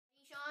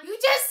You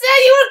just said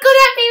you were good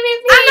at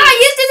PvP. I'm not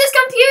used to this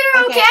computer,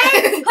 okay?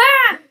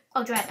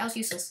 Oh, drat, that was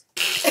useless.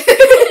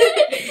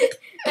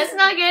 That's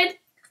not good.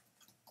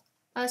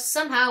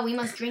 Somehow we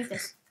must drink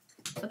this.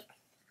 Oops.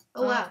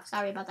 Oh wow,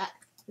 sorry about that.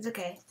 It's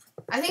okay.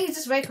 I think you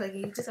just right click.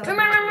 You just.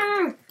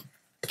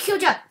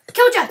 Killed ya!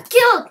 Killed ya!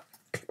 Killed!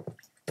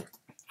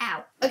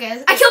 Ow.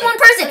 Okay. I killed one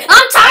person!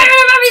 I'm tired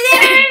of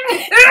everything!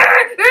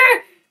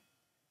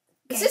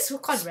 Is this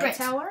called Red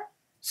Tower?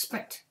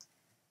 Sprint.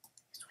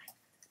 This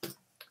way.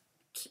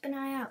 Keep an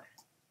eye out.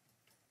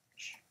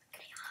 Shh.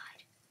 Can I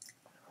hide?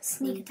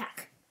 Sneak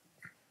attack.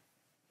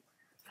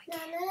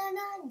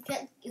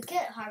 You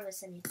can't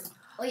harvest anything.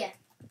 Oh yeah.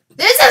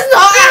 This is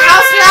not a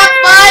house map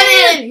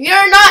button!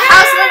 You're not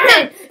house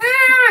mapping!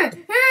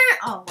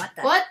 Oh, what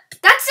the? What?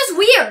 That's just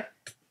weird.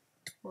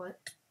 What?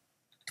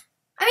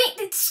 I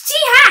mean, she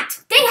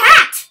hacked! They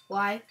hacked!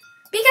 Why?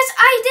 Because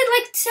I did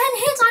like 10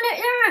 hits on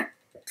it.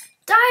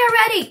 Die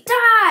already!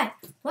 Die!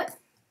 What?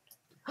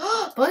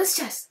 Bonus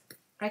chest.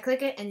 Right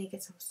click it and you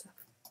get some stuff.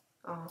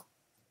 Oh.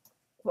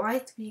 Why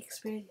to be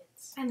experienced?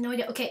 I have no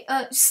idea. Okay,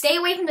 stay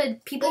away from the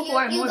people who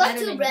are more got better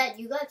two than red.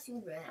 You got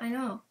two red. I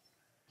know.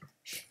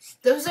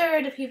 Those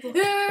are the people.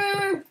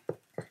 Killed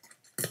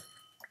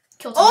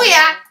Oh somebody.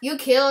 yeah, you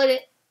killed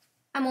it.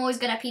 I'm always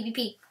good at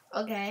PvP.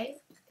 Okay.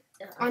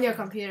 On your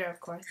computer, of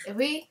course. If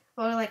we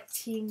were like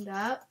teamed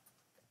up,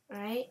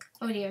 right?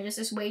 Oh dear, this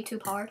is way too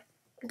hard.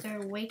 Because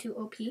they're way too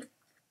OP.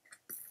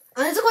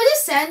 I'm just going to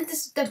send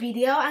the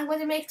video I'm going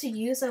to make to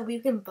you so we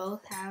can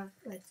both have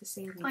like the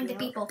same video. Find the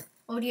people.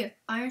 Oh dear,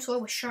 iron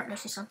sword with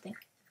sharpness or something.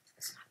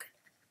 That's not good.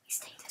 He's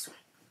staying this way.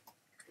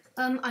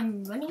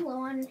 I'm running low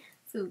on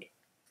food.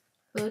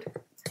 Food.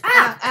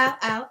 Ow! Ow,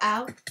 ow,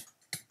 ow.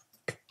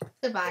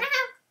 Goodbye.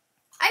 Ow.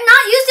 I'm not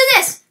used to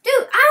this!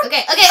 Dude, ow!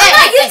 Okay, I'm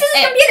not used to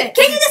this computer!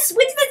 Can you just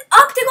switch this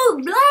up to go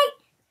blank?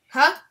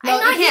 Huh? No, I'm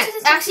not you used to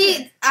can't.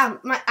 this Actually,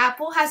 my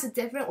Apple has a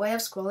different way of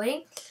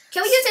scrolling.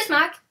 Can we use this,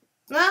 Mac?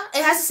 No,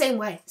 it has the same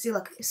way. See,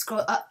 look,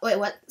 scroll up. Wait,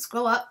 what?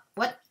 Scroll up.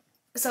 What?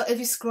 So if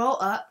you scroll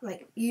up,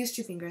 like, you use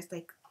two fingers,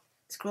 like,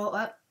 scroll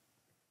up,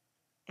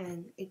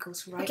 and it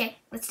goes right. Okay,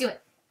 let's do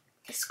it.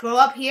 Scroll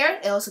up here,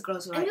 it also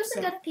goes right. I'm used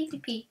so. to good at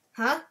PvP.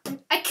 Huh?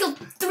 I killed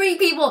 3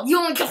 people. You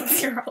only killed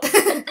 0.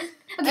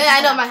 Okay,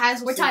 I know my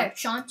hands. We're tired.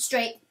 Sean,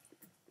 straight.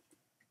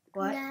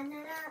 What? Na,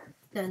 na, na.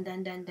 Dun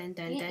dun dun dun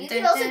dun You dun.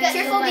 can also get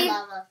Careful, my babe.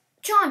 lava.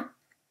 John,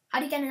 how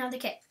do you get another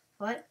kit?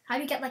 What? How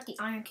do you get like the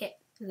iron kit?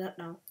 I don't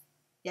know.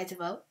 You have to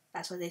vote.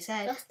 That's what they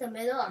said. Just the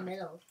middle or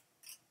middle.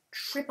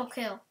 Triple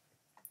kill.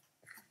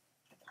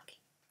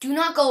 Do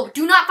not go.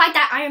 Do not fight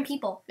that iron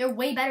people. They're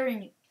way better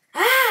than you.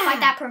 Fight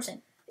that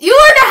person. You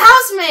are the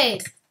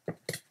housemaid.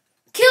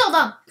 Kill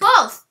them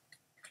both.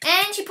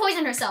 And she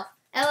poisoned herself.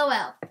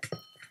 LOL.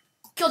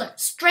 Killed her.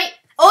 Straight.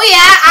 Oh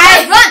yeah,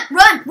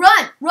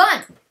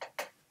 Run.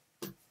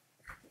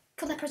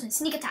 Kill that person.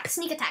 Sneak attack.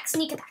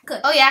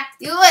 Good. Oh yeah,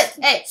 you would.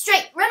 Hey,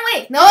 Straight. Run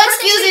away. no There's a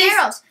person shooting excuses.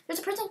 arrows. There's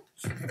a person.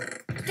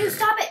 Dude,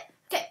 stop it.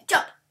 Okay,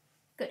 jump.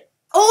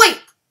 Oh wait.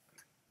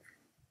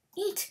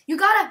 Eat. You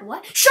gotta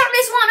what?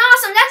 Sharpness 1.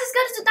 Awesome. That's as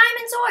good as a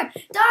diamond sword.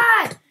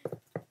 Die.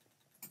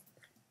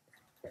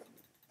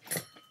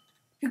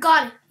 You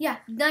got it. Yeah.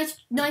 Nice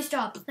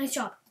job. Okay,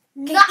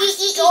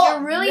 eat.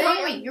 You're really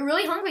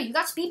hungry. You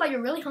got speed, but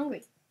you're really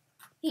hungry.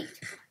 Eat.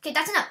 Okay,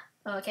 that's enough.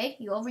 Okay,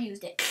 you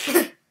overused it.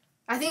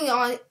 I think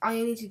all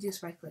you need to do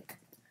is right click.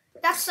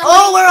 That's so.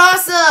 Oh, we're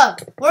awesome.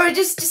 We're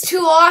just too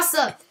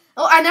awesome.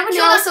 Oh, I never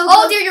knew I was so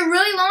Oh, good. dear, you're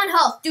really low on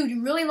health. Dude,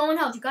 you're really low on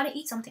health. You gotta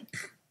eat something.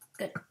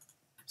 Good.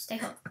 Stay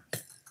home.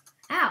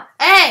 Ow.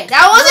 Hey,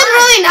 that wasn't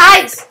really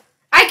nice.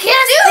 I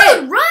can't.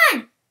 Dude,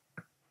 run!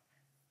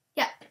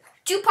 Yeah.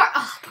 Do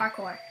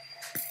parkour.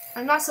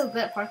 I'm not so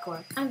good at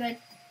parkour. I'm good.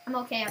 I'm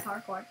okay at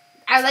parkour.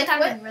 I like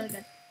Sometimes I'm really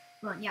good.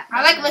 Run, yeah.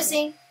 I like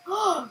missing.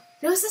 Oh,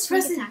 there was this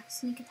person.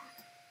 Sneak attack.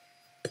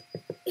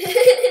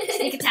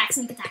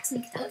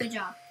 Good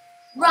job.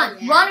 Run.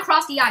 yeah. Run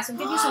across the ice. I'll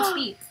give you some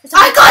speed.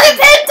 I got a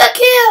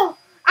pentakill.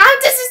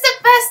 This is the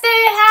best day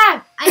I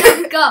had. I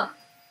know. Go.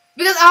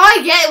 Because all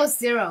I get was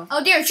 0.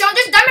 Oh dear, Sean,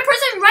 there's a diamond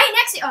person right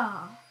next to you.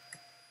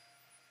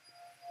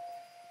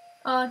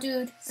 Oh,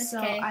 dude. It's So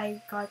okay.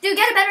 I got. Dude,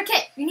 get a better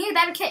kit. You need a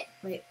better kit.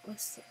 Wait,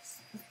 what's this?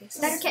 Okay,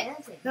 so Better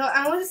kit. No,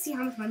 I want to see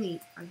how much money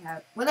I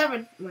have.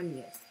 Whatever money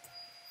is.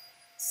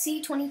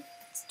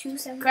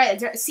 C2270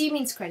 Credit. C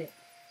means credit.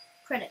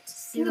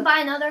 credits. You can buy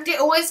another. They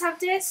always have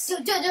this.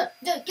 Dude,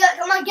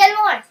 come on,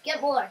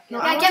 get more. No, Yeah,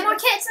 I get want more to-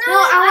 kits. No, No,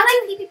 I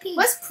I like PvP.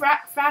 What's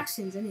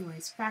fractions,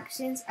 anyways?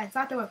 Fractions. I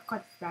thought they were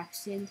called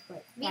fractions,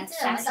 but Me too. that's I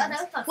thought fractions. that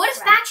was called What is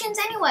factions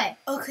anyway?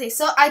 Okay,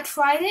 so I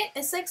tried it.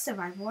 It's like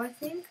survival, I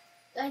think.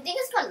 I think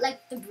it's called like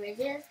the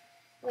bridges.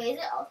 Wait, is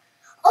it?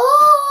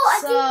 Oh,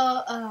 So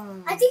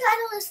I think I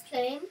know this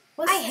plane.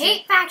 what's I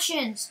hate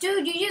factions,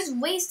 dude. You just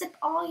wasted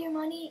all your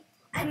money.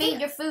 I think- mean,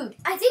 your food.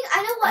 I think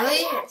I know what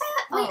Really? it is.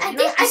 Oh, Wait, I you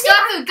think still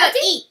have food. Good.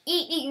 Eat.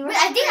 Wait,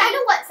 I think I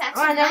know what faction.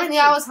 Oh, I never might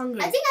knew be. I was hungry.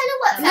 I think I know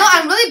what. No,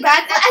 faction- I'm really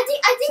bad But at I think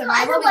I know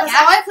survival what.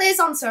 because all I play is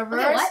on servers.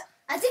 Okay, what?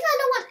 I think I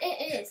know what it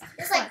is.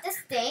 It's like this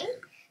thing,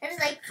 and it's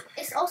like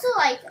it's also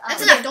like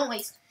That's enough. Don't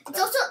waste.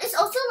 It's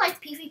also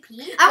like PvP.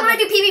 PvP? I want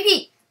to do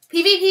PvP.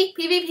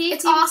 PvP.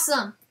 It's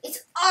awesome.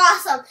 It's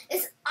awesome.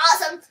 It's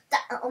awesome.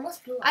 That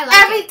almost blew up. I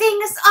like Everything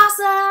is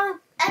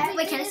awesome.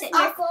 Wait, can I sit is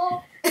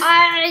awful.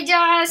 I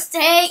just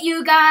hate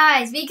you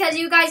guys because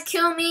you guys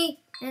kill me,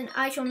 and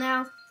I shall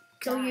now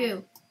kill Die.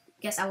 you.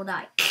 Yes, I will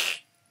die.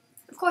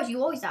 Of course,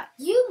 you always die.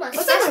 You must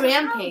What's on a somehow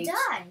rampage?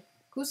 die.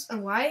 Who's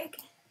and why?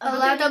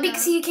 No,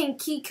 because he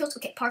kills.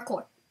 Okay,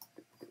 parkour.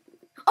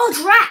 Oh,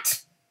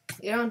 drat!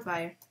 You're on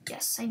fire.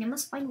 Yes, I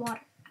must find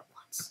water at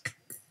once.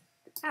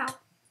 Ow.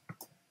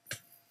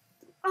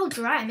 Oh,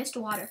 drat! I missed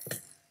the water.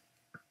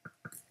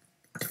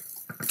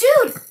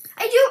 Dude,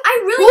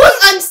 I really.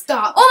 Who's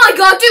unstopped? Oh my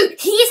god, dude,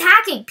 he's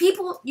hacking.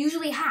 People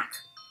usually hack.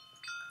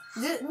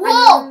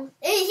 Whoa!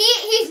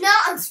 He's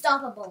not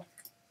unstoppable.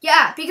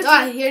 Yeah, because.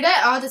 I hear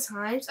that all the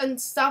times.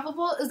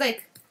 Unstoppable is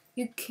like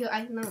you kill.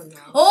 I don't know.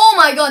 Oh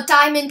my god,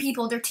 diamond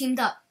people, they're teamed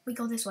up. We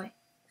go this way.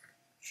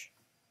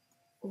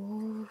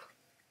 Ooh.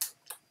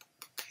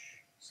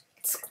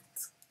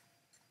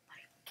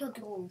 Kill the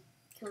gold.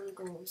 Kill the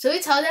gold. Should we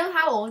tell them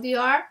how old you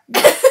are?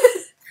 But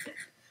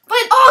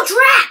oh,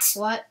 drat!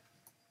 What?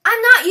 I'm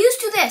not used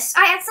to this.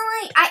 I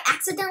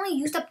accidentally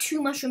used up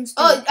 2 mushrooms.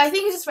 Too. Oh, I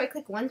think you just right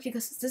click once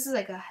because this is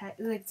like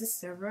this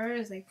server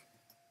is like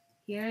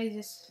here. You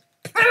just.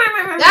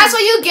 That's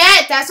what you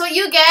get. That's what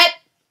you get.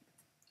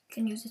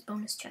 Can use this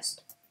bonus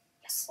chest.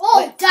 Yes.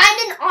 Oh, Wait.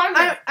 diamond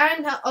armor.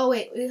 Iron. Oh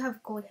wait, we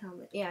have gold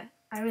helmet. Yeah,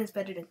 iron is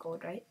better than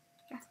gold, right?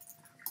 Yeah.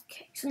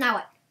 Okay. So now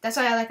what? That's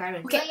why I like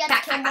iron. Okay. Now you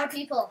have to kill more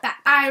people. Back.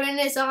 Iron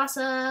is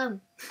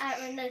awesome.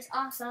 Iron is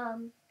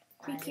awesome.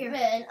 Quick here.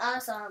 Iron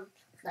awesome.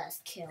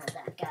 Let's kill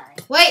that guy.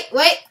 Wait.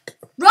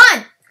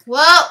 Run!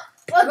 Whoa.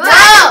 What?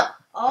 No.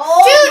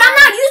 Oh, Dude, I'm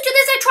not used to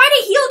this. I tried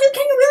to heal. Dude,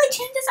 can you really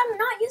change this? I'm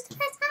not used to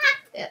this.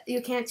 Yeah,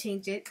 you can't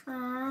change it.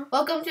 Aww.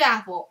 Welcome to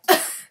Apple.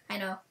 I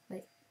know.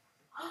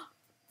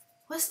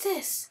 What's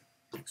this?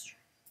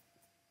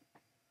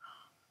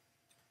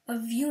 A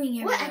viewing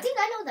area. What? I think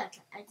I know that.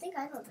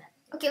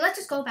 Okay, let's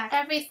just go back.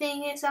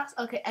 Everything is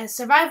awesome. Okay, and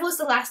survival is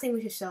the last thing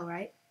we should show,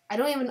 right? I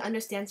don't even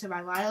understand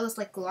survival. I was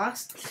like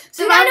lost.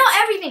 Dude, I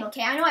know everything.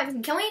 Okay, I know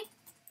everything. Can we?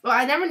 Well,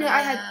 I never knew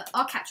I had.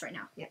 all caps right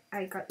now. Yeah,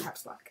 I got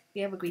caps lock.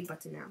 You have a green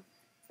button now.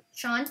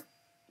 Sean.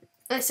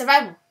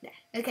 Survival. Yeah.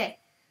 Okay.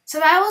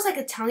 Survival is like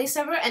a towny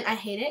server, and I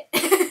hate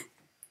it.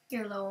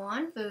 You're low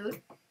on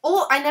food.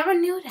 Oh, I never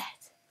knew that.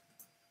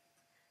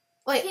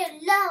 Wait, You're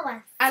low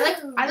on I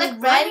like food.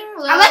 red. Running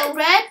low. I like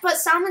red, but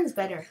salmon's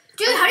better.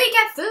 Dude, how do you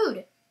get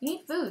food? You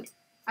need food.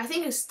 I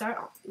think you start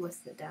off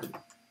with them.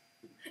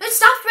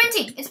 Stop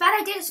sprinting. It's a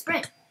bad idea to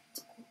sprint.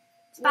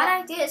 It's a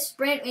bad idea to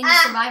sprint in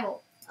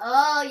survival.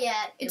 Oh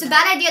yeah. It's a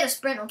bad idea to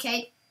sprint,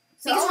 okay?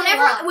 Because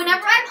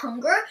whenever I'm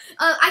hungry,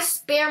 I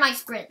spare my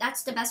sprint.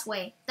 That's the best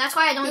way. That's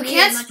why I don't. You need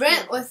can't as much sprint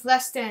food. with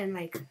less than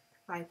like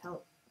 5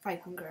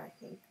 hunger, I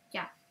think.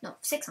 Yeah, no,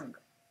 6 hunger.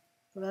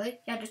 Really?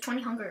 Yeah, just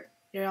 20 hunger.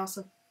 You're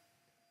also.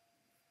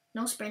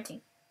 No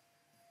sprinting.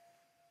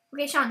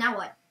 Okay, Sean. Now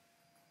what?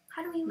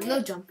 How do we win?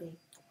 No jumping.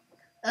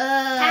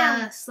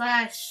 Town.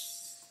 Slash.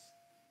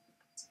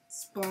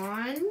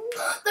 Spawn. 34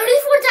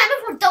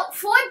 diamond for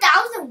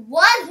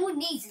 4,001. Who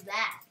needs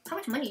that? How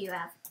much money do you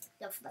have?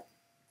 That's like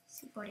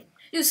 40.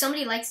 Dude,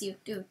 somebody likes you,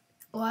 dude.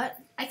 What?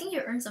 I think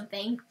you earned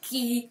something.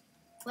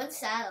 one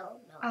saddle.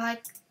 No. I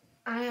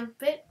am a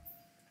bit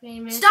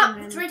famous. Stop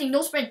and then- sprinting.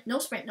 No sprint. No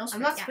sprint. No I'm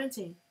sprint. not Yeah.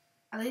 sprinting.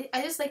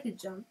 I just like to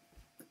jump.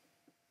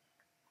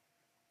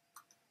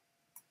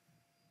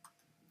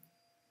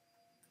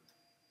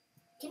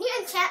 Can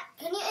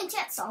you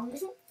enchant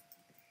songs?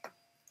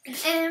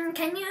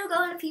 Can you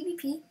go into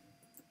PvP?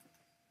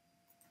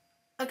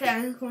 Okay,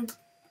 I'm going.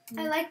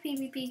 I like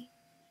PvP.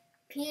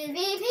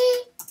 PvP.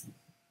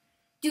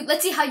 Dude,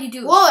 let's see how you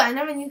do. Whoa! I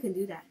never knew you can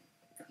do that.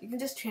 You can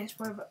just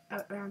transport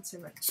around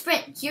server.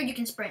 Sprint. Here you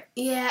can sprint.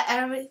 Yeah,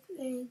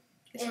 everything.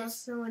 It's Yeah.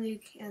 also when you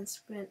can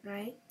sprint,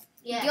 right?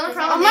 Yeah. The only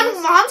 'cause problem Oh,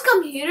 is- my mom's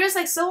computer is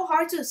like so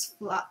hard to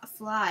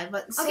fly,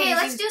 but it's so Okay, easy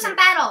let's to do some sprint.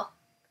 battle.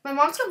 My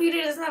mom's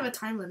computer doesn't have a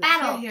time limit.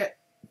 Battle. Here it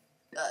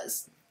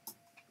does.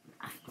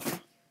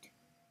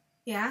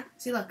 Yeah.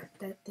 See, look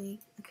that thing.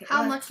 Okay.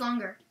 How look. much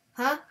longer?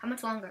 Huh? How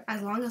much longer?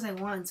 As long as I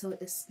want, so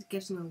it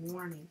gives me a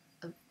warning.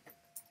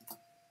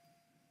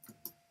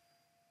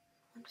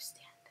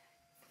 Understand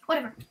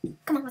Whatever.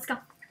 Come on, let's go.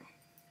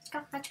 Let's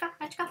go. Let's go.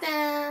 Let's go.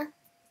 that.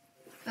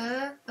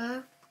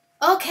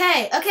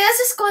 Okay. Let's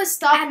just go and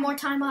stop. Add more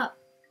time up.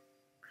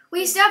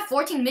 We still have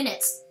 14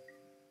 minutes.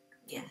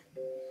 So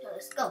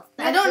let's go.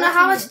 I don't know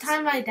how 14 much minutes.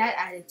 time my dad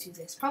added to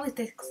this. Probably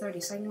 30,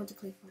 so I want to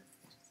play for.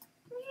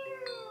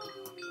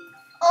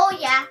 Oh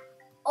yeah.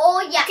 Oh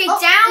yeah. Okay, oh,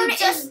 down you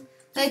just.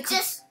 Like,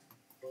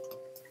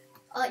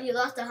 Oh, you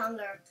lost the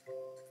hunger.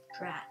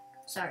 Rat.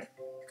 Sorry.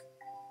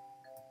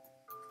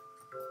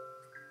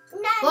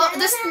 well,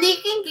 does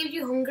sneaking give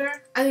you hunger?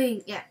 I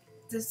mean, yeah.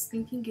 Does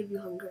sneaking give you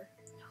hunger?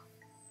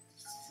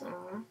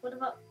 Aww. What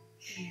about?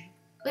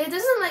 Wait, it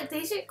doesn't like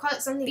they should call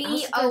it something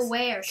else. Be because-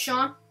 aware,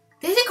 Sean.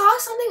 They should call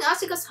it something else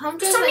because hunger.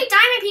 There's is so many like,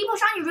 diamond people,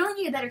 Sean. You really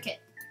need a better kit.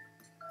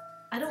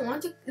 I don't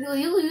want to. No,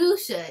 you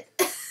should.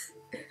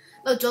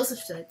 No, Joseph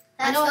should.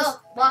 Let's know go.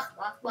 Walk.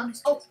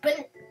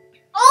 Open.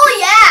 Oh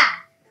yeah.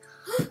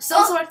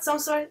 Some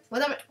sword,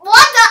 whatever.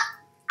 What the?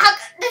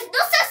 There's no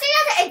such thing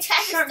as an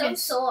enchanted stone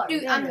sword.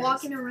 Dude, Yeah, I'm there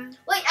walking around.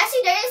 Wait,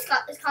 actually, there is.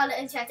 It's called an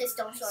enchanted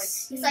stone sword.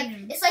 It's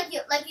like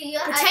you.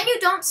 Pretend you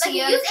don't see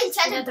you it. use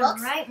enchanted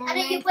books, right and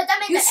then you put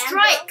them in you the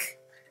strike.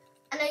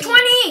 And then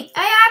 20. I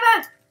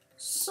have a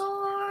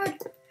sword.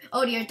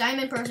 Oh dear,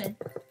 diamond person.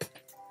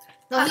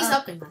 No, he's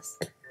helping us.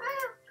 Wow,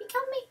 he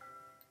killed me.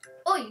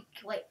 Oh, you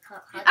wait.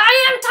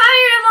 I am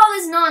tired of all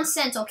this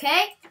nonsense.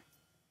 Okay.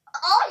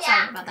 Oh yeah.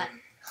 Sorry about that.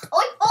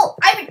 Oh,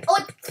 iron. Oh,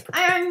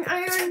 Iron.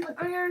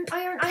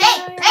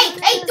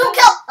 hey! Don't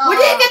kill. Where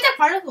did you get that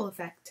particle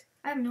effect?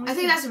 I have no idea. I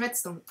think that's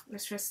redstone.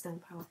 That's redstone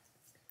power.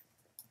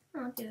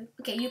 Oh, dude.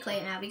 Okay, you play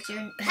it now because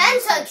you're.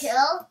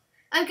 Pentakill.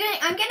 I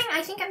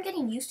think I'm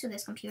getting used to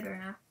this computer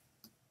now.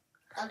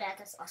 Oh,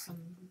 that's awesome.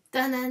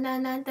 Dun dun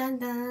dun dun dun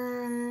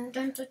dun.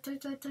 Dun, dun, dun,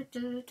 dun, dun,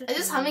 dun, dun, I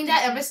just humming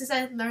that ever since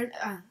I learned.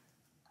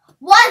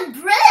 One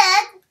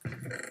bread.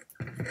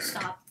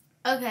 Stop.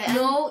 Okay.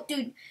 No,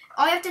 dude.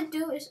 All you have to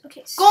do is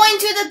Going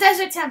to the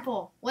desert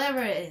temple,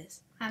 whatever it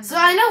is. So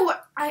no I know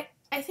where I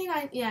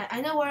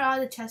know where all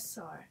the chests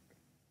are.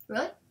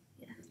 Really?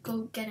 Yeah.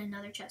 Go get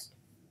another chest.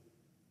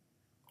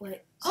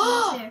 Wait.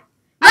 Oh. There.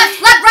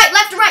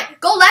 Left, right.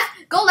 Go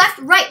left,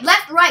 right.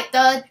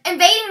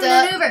 Invading the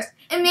maneuvers.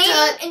 Invading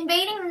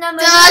the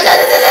maneuvers.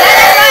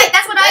 Right.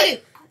 That's what I do.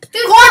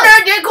 Dude,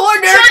 Cornered, you're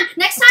cornered. Sean,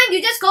 next time you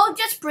just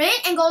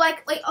sprint and go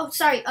like, wait, oh,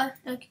 sorry. Okay.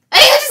 Hey,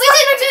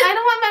 I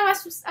don't want my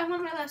last. I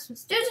want my last one.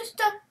 Dude, just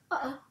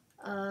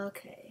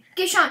Okay.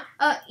 Okay, Sean.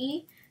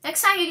 E.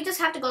 Next time you just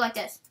have to go like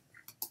this.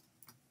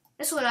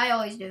 That's what I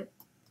always do.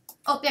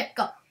 Oh, there,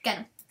 go, get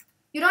him.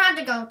 You don't have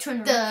to go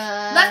turn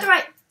around. Left,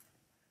 right.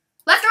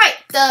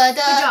 Good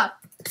job.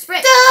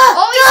 Sprint.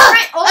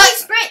 Always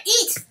sprint.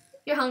 Eat.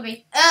 You're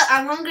hungry.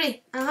 I'm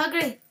hungry.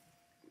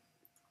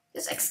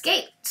 Just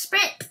escape.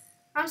 Sprint.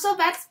 I'm so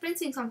bad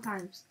sprinting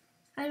sometimes.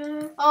 I don't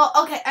know. Oh,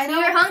 okay. I know.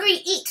 You're hungry.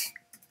 Eat.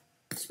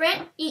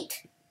 Sprint.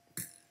 Eat.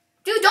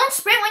 Dude, don't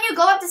sprint when you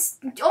go up this.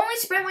 Only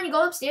sprint when you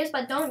go upstairs,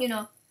 but don't, I don't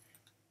know.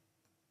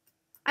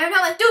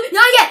 Dude,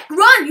 not yet.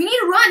 Run. You need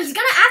to run. He's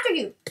gonna after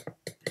you.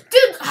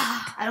 Dude.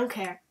 I don't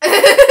care.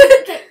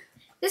 Okay.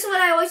 This is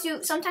what I always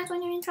do. Sometimes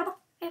when you're in trouble,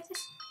 I have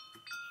this.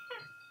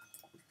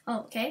 Oh,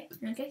 okay.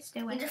 Okay, stay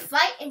away. You just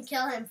fight and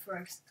kill him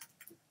first.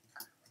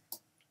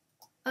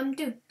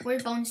 Dude,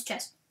 where's Bones'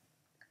 chest?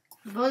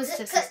 Bonus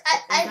chest.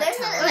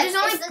 There's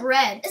only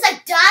bread. It's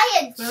like die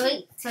and cheat.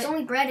 Really? There's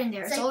only bread in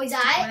there. It's like always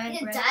die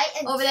bread.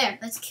 and Over there.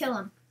 Let's kill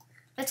him.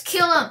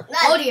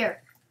 Oh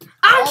dear.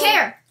 I don't Oh.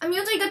 care. I'm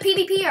usually a good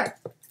PvPer.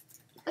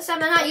 This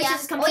time I'm not used to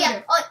this computer. Oh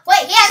yeah. Oh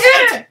wait, he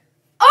has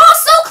Oh,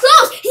 so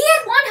close! He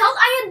had 1 health.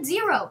 I had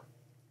 0.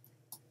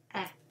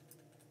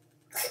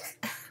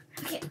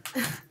 Okay,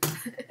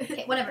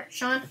 whatever.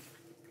 Sean,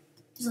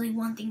 there's only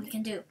one thing we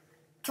can do.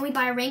 Can we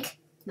buy a rank?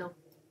 No.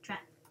 Drat.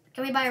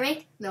 Can we buy a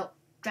rank? No.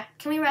 Drat.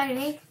 Can we write a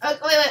name? Wait.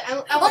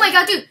 Oh my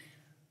god, dude!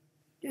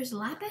 There's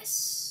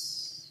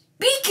lapis.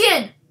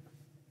 Beacon!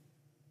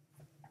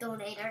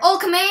 donator. Oh,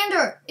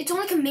 commander! It's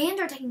only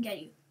commander that can get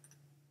you.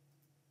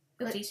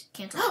 Oopsies,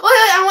 cancel. Wait,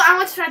 I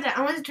want to try that.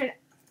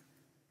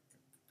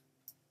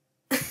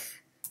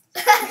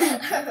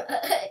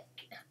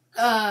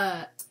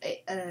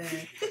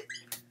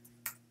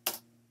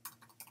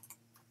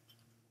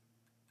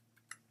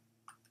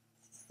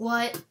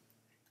 What?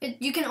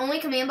 You can only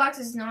command box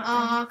is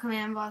not.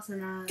 Command box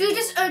and not. Dude,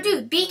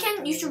 dude,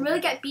 beacon. You should really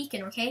get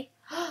beacon, okay?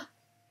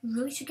 You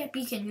really should get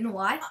beacon. You know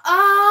why?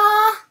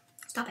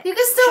 Stop it. You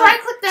can still Sean,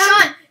 right click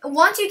down. Sean,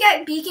 once you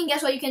get beacon,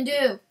 guess what you can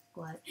do?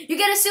 What? You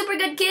get a super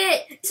good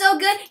kit. So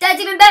good, that's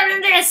even better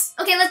than this.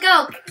 Okay, let's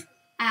go.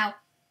 Ow.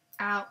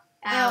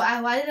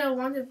 Why did I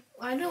want to?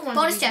 I don't want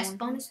Bonus to. chest.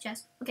 Bonus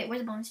chest. Okay,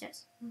 where's the bonus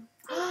chest?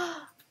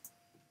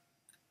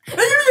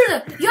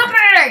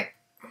 Yummer!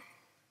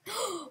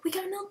 We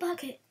got a milk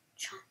bucket.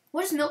 Sean,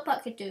 what does milk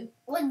bucket do?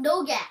 What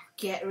Nougat?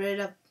 Get rid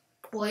of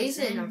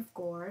poison, of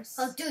course.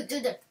 Oh, do.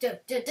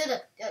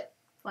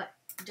 What?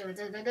 Do.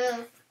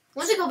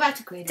 Once we go back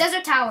to creative.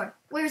 Desert Tower.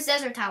 Where's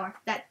Desert Tower?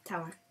 That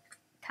tower.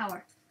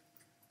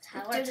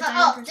 There's a diamond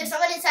Oh, person. there's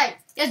someone inside.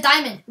 Yes,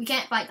 diamond. We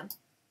can't fight them.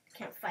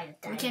 Can't fight a We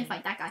diamond. can't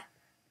fight that guy.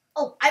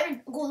 Oh,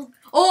 iron gold.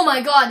 Oh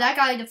my god, that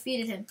guy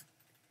defeated him.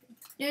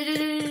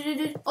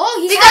 Oh,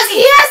 he's Because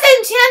he has the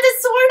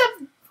enchanted sword of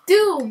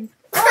doom.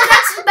 Oh,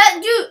 that's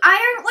but dude,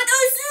 iron. What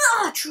is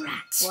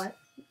drat? What?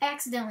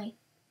 Accidentally.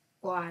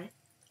 Why?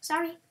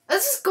 Sorry.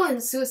 Let's just go into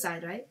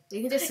suicide, right?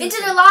 You can just Into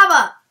suicide. the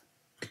lava.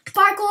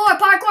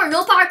 Parkour,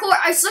 no parkour.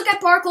 I suck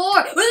at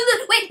parkour.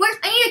 Wait, where?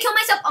 I need to kill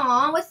myself.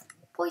 Aw, with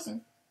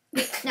poison.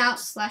 Now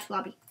 /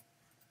 lobby.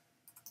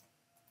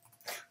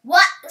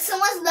 What?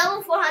 Someone's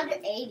level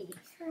 480.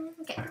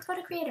 Okay, let's go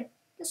to creative.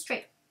 Just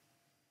straight.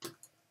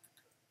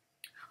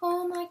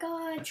 Oh my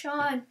god,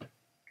 Sean.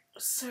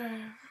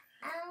 Sir.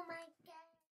 Oh my